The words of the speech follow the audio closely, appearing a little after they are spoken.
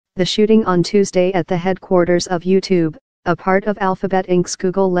The shooting on Tuesday at the headquarters of YouTube, a part of Alphabet Inc.'s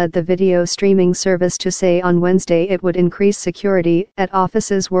Google led the video streaming service to say on Wednesday it would increase security at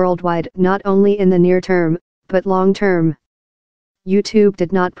offices worldwide not only in the near term, but long term. YouTube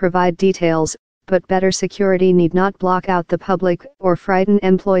did not provide details, but better security need not block out the public or frighten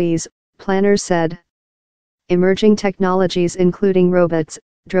employees, planners said. Emerging technologies including robots,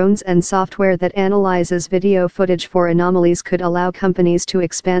 drones and software that analyzes video footage for anomalies could allow companies to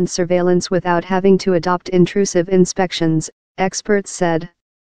expand surveillance without having to adopt intrusive inspections, experts said.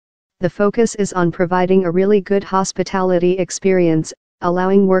 The focus is on providing a really good hospitality experience,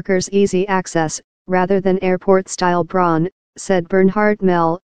 allowing workers easy access, rather than airport-style Brawny, said Bernhard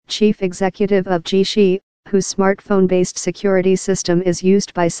Mell, chief executive of Jishi, whose smartphone-based security system is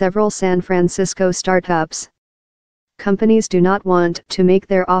used by several San Francisco startups. Companies do not want to make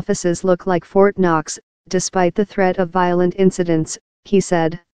their offices look like Fort Knox, despite the threat of violent incidents, he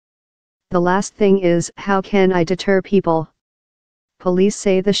said. The last thing is, how can I deter people? Police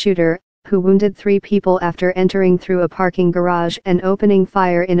say the shooter, who wounded 3 people after entering through a parking garage and opening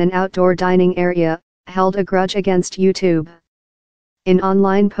fire in an outdoor dining area, held a grudge against YouTube. In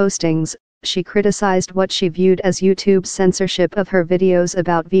online postings, she criticized what she viewed as YouTube's censorship of her videos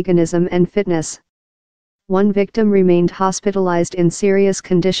about veganism and fitness. One victim remained hospitalized in serious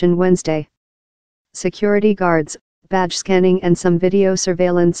condition Wednesday. Security guards, badge scanning and some video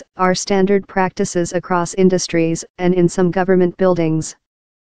surveillance are standard practices across industries and in some government buildings.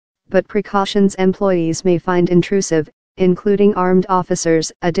 But precautions employees may find intrusive, including armed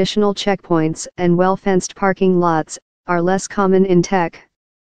officers, additional checkpoints and well-fenced parking lots, are less common in tech.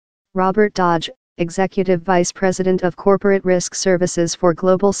 Robert Dodge, Executive Vice President of Corporate Risk Services for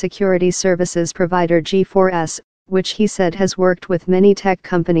global security services provider G4S, which he said has worked with many tech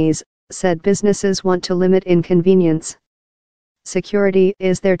companies, said businesses want to limit inconvenience. Security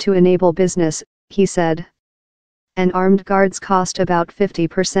is there to enable business, he said. And armed guards cost about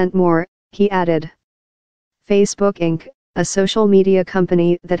 50% more, he added. Facebook Inc., a social media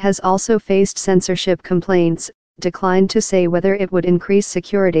company that has also faced censorship complaints, declined to say whether it would increase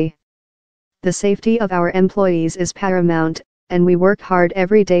security. The safety of our employees is paramount, and we work hard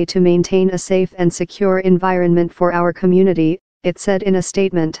every day to maintain a safe and secure environment for our community, it said in a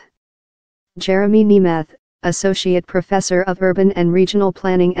statement. Jeremy Nemeth, Associate Professor of Urban and Regional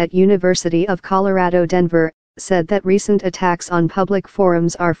Planning at University of Colorado Denver, said that recent attacks on public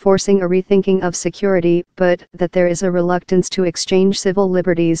forums are forcing a rethinking of security, but that there is a reluctance to exchange civil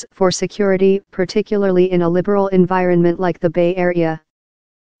liberties for security, particularly in a liberal environment like the Bay Area.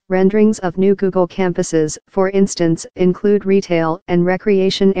 Renderings of new Google campuses, for instance, include retail and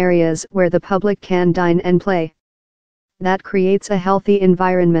recreation areas where the public can dine and play. That creates a healthy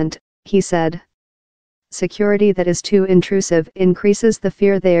environment, he said. Security that is too intrusive increases the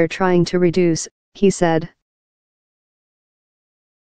fear they are trying to reduce, he said.